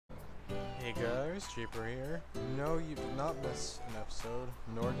Hey guys, Jeeper here. No, you did not miss an episode,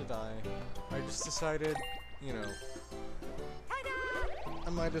 nor did I. I just decided, you know, I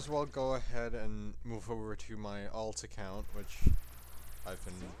might as well go ahead and move over to my alt account, which I've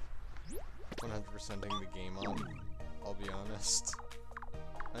been 100%ing the game on, I'll be honest.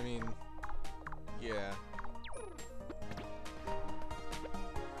 I mean, yeah.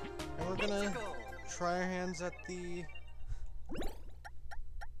 And we're gonna try our hands at the...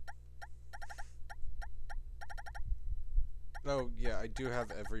 Oh, yeah, I do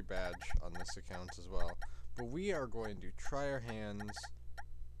have every badge on this account as well. But we are going to try our hands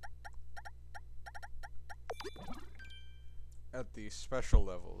at the special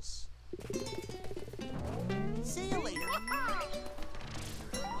levels. See you later.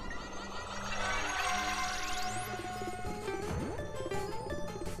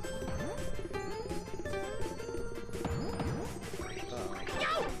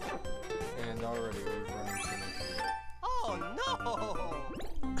 And already we've run into Oh no!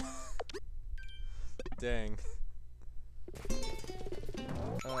 Dang.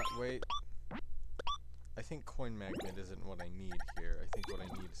 Wait. I think coin magnet isn't what I need here. I think what I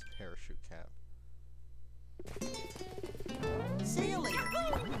need is parachute cap. See you later.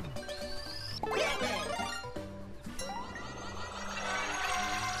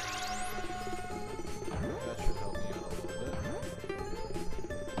 That should help me out a little bit.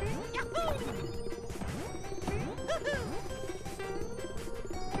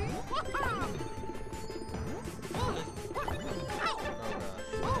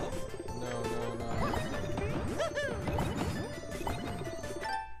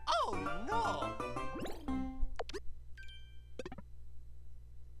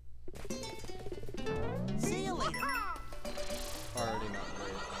 Already not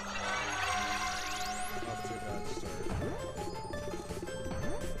great. Off to a bad start.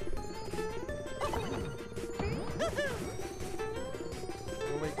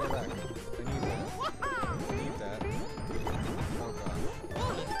 Oh wait, go back. I need that. I need that. Oh gosh.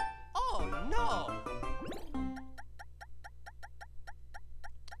 Oh no!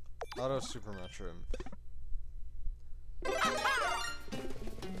 Auto super mushroom.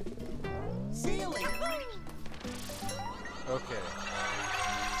 See you later. Okay.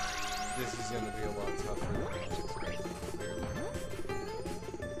 This is gonna be a lot tougher than I was expecting, clearly.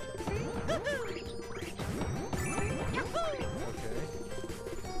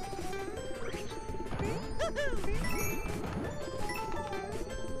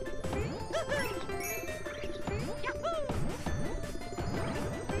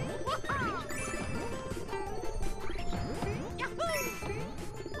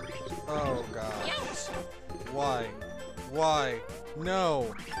 Oh gosh. Why? Why?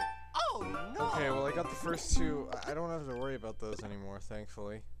 No! Oh no! Okay, well I got the first two. I don't have to worry about those anymore,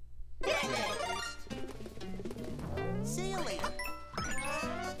 thankfully. I shouldn't, at least. See you later.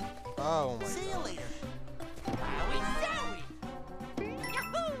 Oh my See you god. later. Wowie zowie!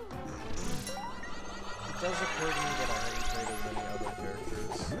 Yahoo! It does occur to me that I haven't played as many other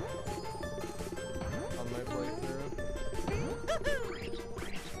characters on my playthrough.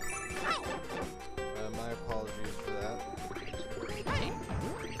 My apologies for that.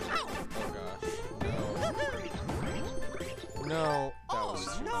 Oh gosh. No. No! That was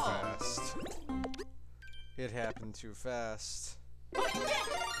too fast. It happened too fast.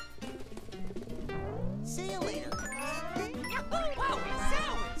 See you later. Yahoo! Wowie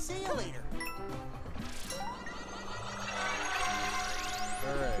zowie! See you later.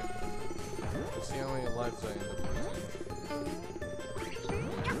 Alright. We'll see how many lives I end up losing.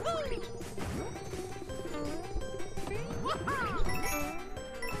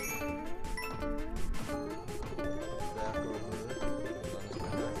 Back over. Back over.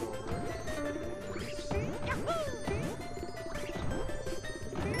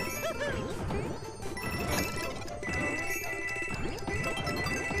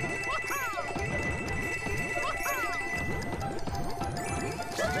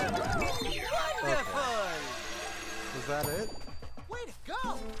 Wonderful! Was that it? Way to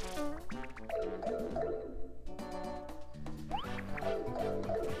go!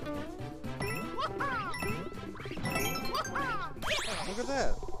 Look at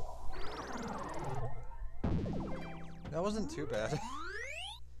that! That wasn't too bad.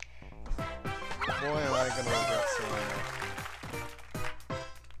 Boy, am I gonna regret saying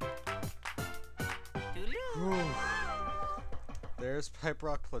that. There's Pipe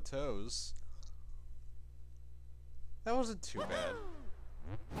Rock Plateaus. That wasn't too bad.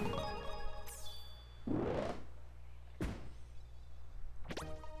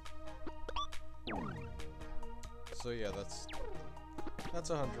 So yeah, that's That's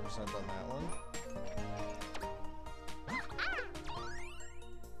 100% on that one.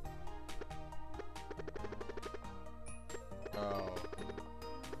 Oh.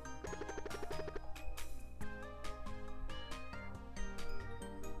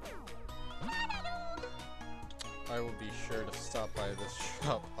 I will be sure to stop by this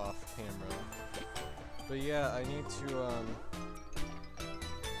shop off camera. But yeah, I need to,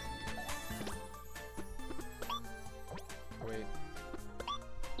 wait.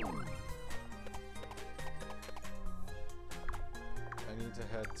 I need to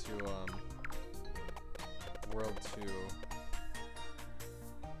head to, World 2.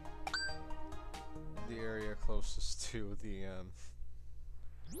 The area closest to the,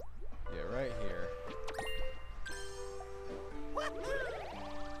 yeah, right here.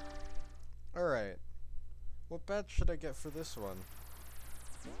 Alright. What badge should I get for this one?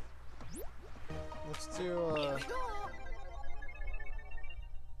 Let's do,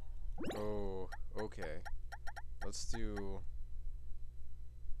 oh, okay. Let's do...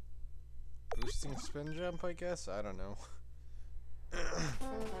 boosting spin jump, I guess? I don't know.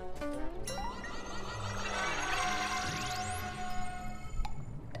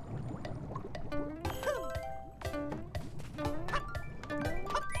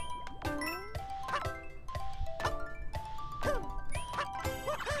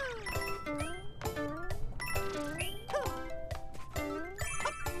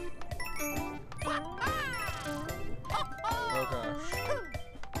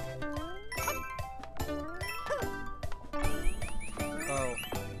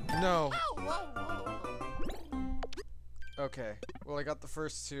 No! Okay, well I got the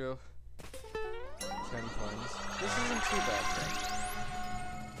first two. 10 coins. This isn't too bad yet.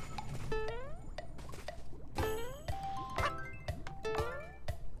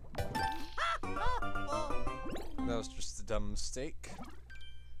 That was just a dumb mistake.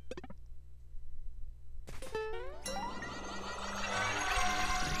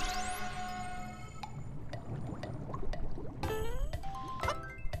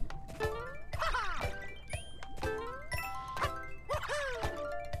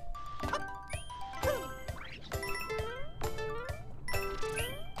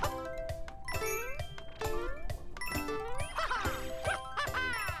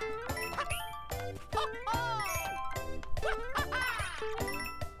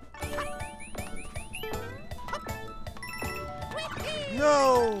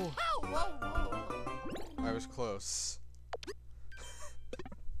 No! I was close.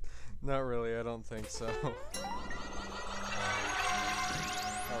 Not really, I don't think so. Oh,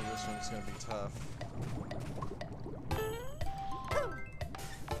 this one's gonna be tough.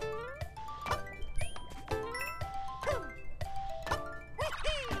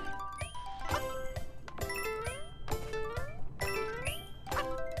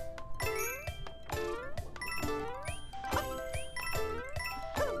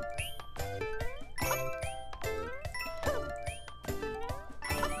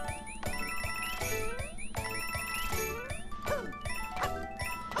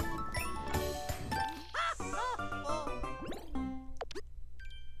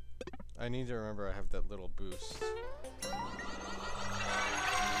 I need to remember I have that little boost.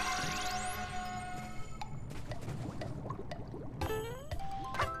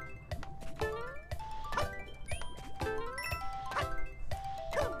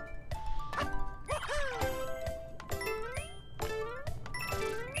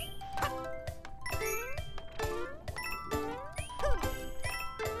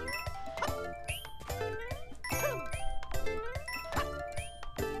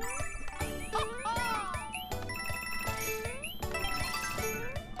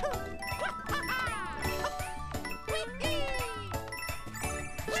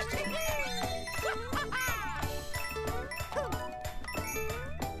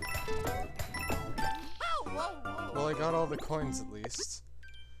 Well, I got all the coins at least.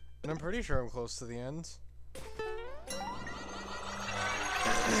 And I'm pretty sure I'm close to the end.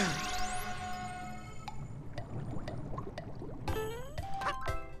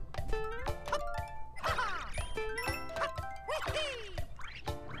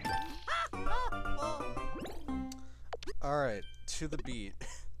 Alright, to the beat.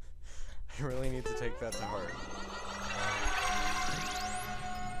 I really need to take that to heart.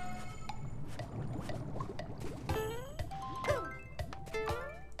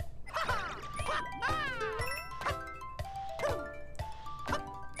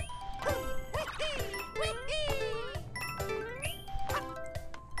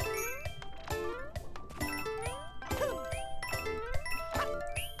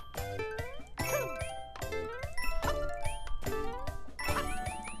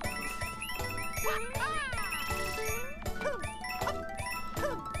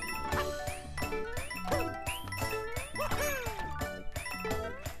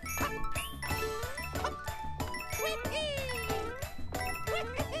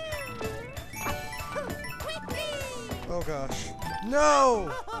 Oh gosh.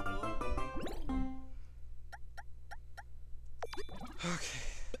 No! Okay.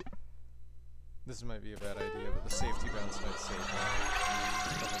 This might be a bad idea, but the safety bounce might save me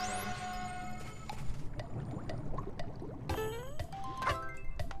a couple times.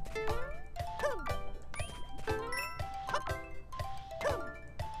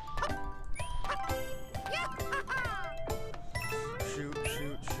 Shoot,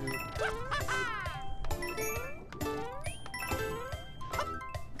 shoot, shoot.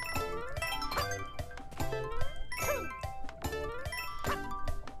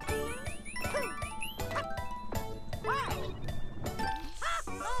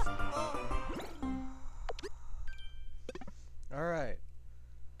 Alright.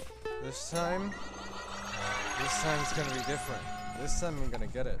 This time it's gonna be different. This time I'm gonna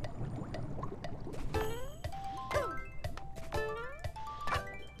get it.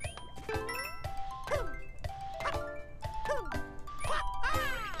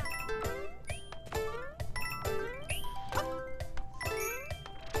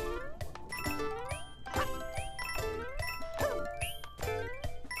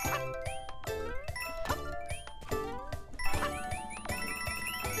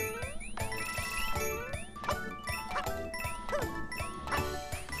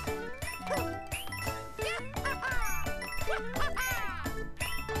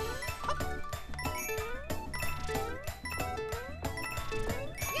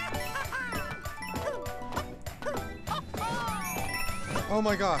 Oh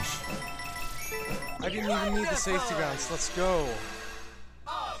my gosh. I didn't even need the safety bounce. Let's go.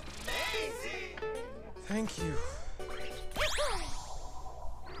 Amazing! Thank you.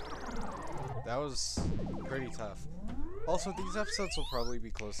 That was pretty tough. Also, these episodes will probably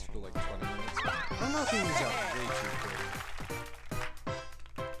be close to like 20 minutes. I'm knocking these out way too quick.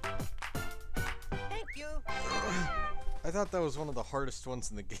 Thank you. I thought that was one of the hardest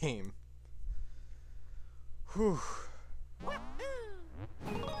ones in the game. Whew.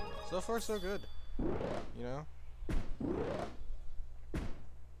 So far, so good. You know?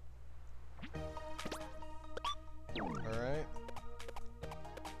 Alright.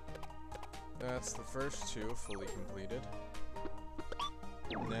 That's the first two fully completed.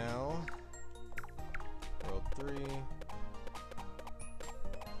 Now, World 3.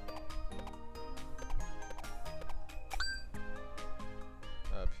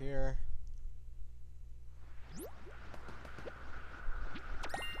 Up here.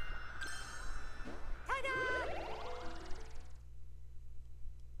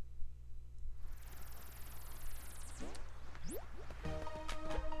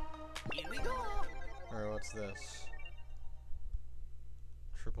 Here we go. Alright, what's this?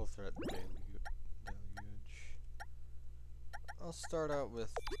 Triple threat deluge. I'll start out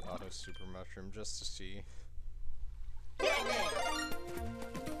with Auto Super Mushroom just to see.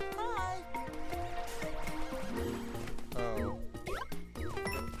 Hi. Oh.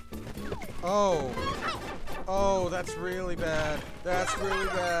 Oh! Oh, that's really bad. That's really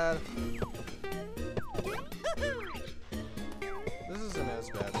bad. This isn't as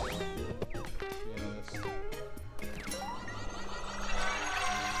bad, though, to be honest.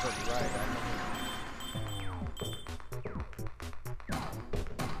 But right,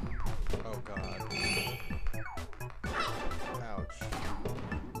 oh god. Ouch.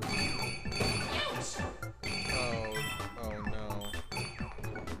 Oh, oh no.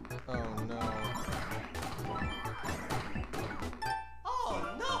 Oh no.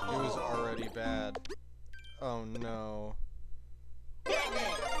 Oh no. It was already bad. Oh no. Hi.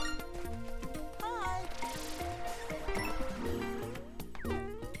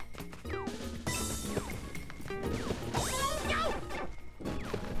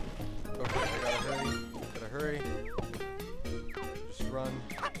 Okay, I gotta hurry. Just run.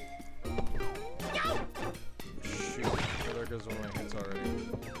 Shoot. Oh, there goes one of my hits already.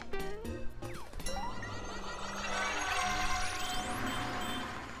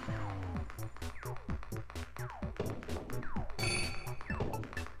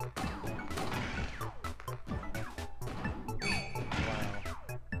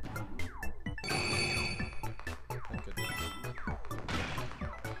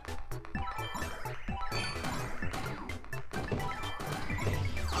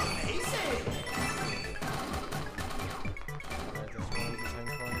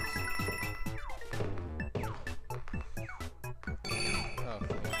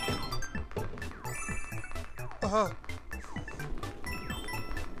 Oh!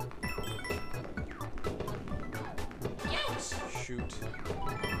 Shoot.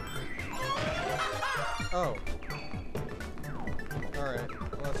 Oh. Alright,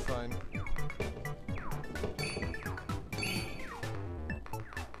 well, that's fine.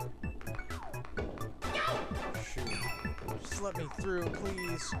 Shoot. Just let me through,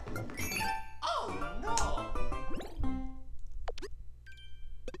 please. Oh no!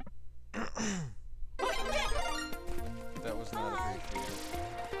 That was not appreciated.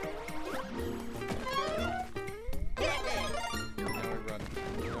 Now I run.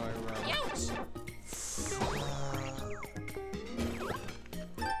 Now I run.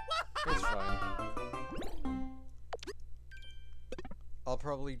 It's fine. I'll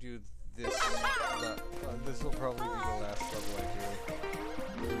probably do this. This will probably be the last level I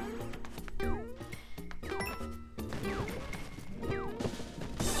do.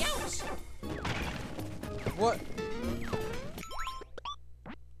 What?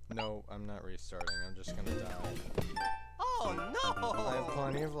 No, I'm not restarting. I'm just gonna die. Oh no! I have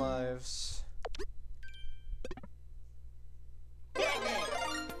plenty of lives.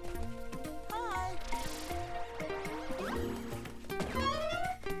 Hi.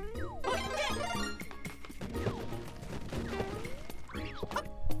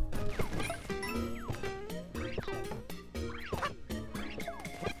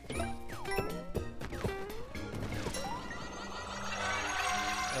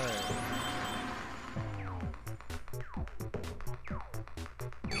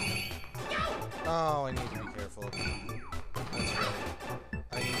 Oh, I need to be careful. That's right.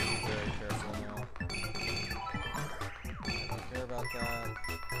 I need to be very careful now. I don't care about that.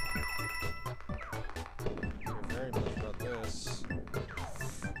 I care very much about this.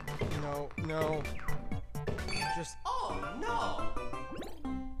 No, no. Just... Oh no!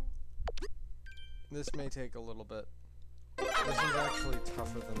 This may take a little bit. This is actually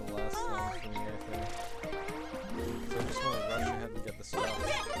tougher than the last one for me, I think. So I just want to rush ahead and get the stuff.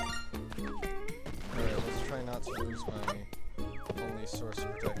 Alright, let's try not to lose my only source of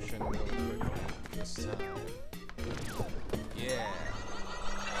protection really quickly this time. Yeah!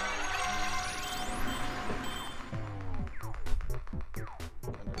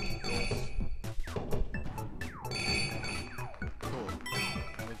 Gonna do this. Cool.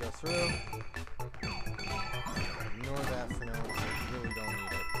 Let me go through. Ignore that for now, because I really don't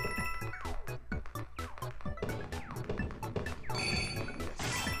need it.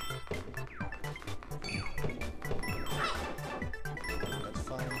 That's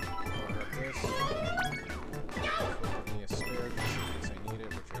fine. I'll grab this. Give me a spare just in case I need it,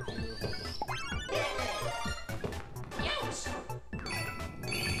 which I do.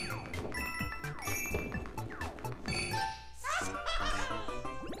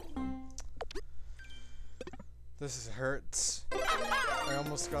 This hurts. I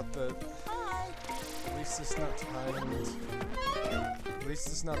almost got the... At least it's not timed. At least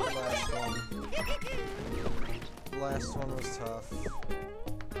it's not the last one. The last one was tough.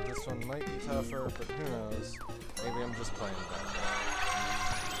 This one might be tougher, but who knows. Maybe I'm just playing bad.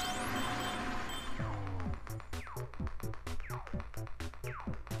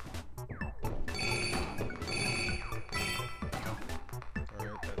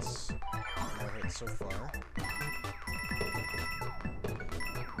 Alright, that's no hit so far.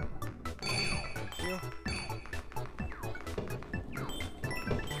 Thank you.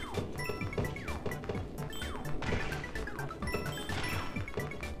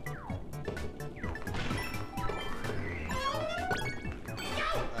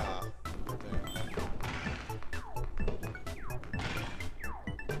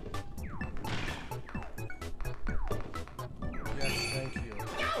 Thank you.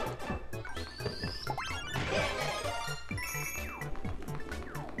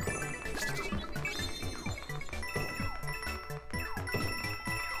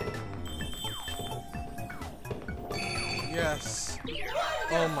 Yes.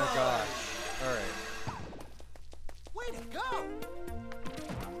 Oh my gosh. Alright. Way to go!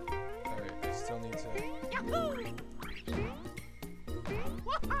 Alright, I still need to... Yahoo!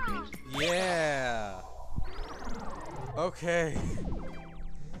 Wah-ha! Yeah! Okay.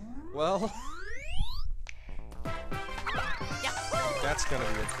 Well... Yahoo! That's gonna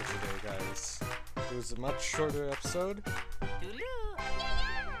be it for today, guys. It was a much shorter episode, Toodaloo!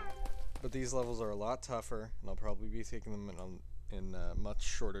 but these levels are a lot tougher, and I'll probably be taking them in much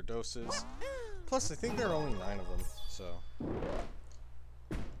shorter doses. Plus, I think there are only 9 of them, so...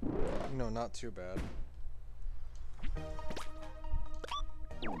 You know, not too bad.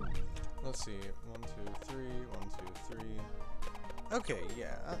 Let's see. 1, 2, 3, 1, 2, 3. Okay,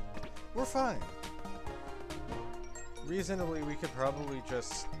 yeah. We're fine. reasonably, we could probably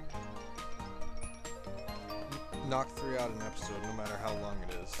just knock 3 out an episode, no matter how long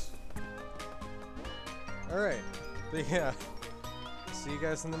it is. Alright, but yeah, see you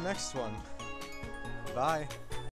guys in the next one. Bye.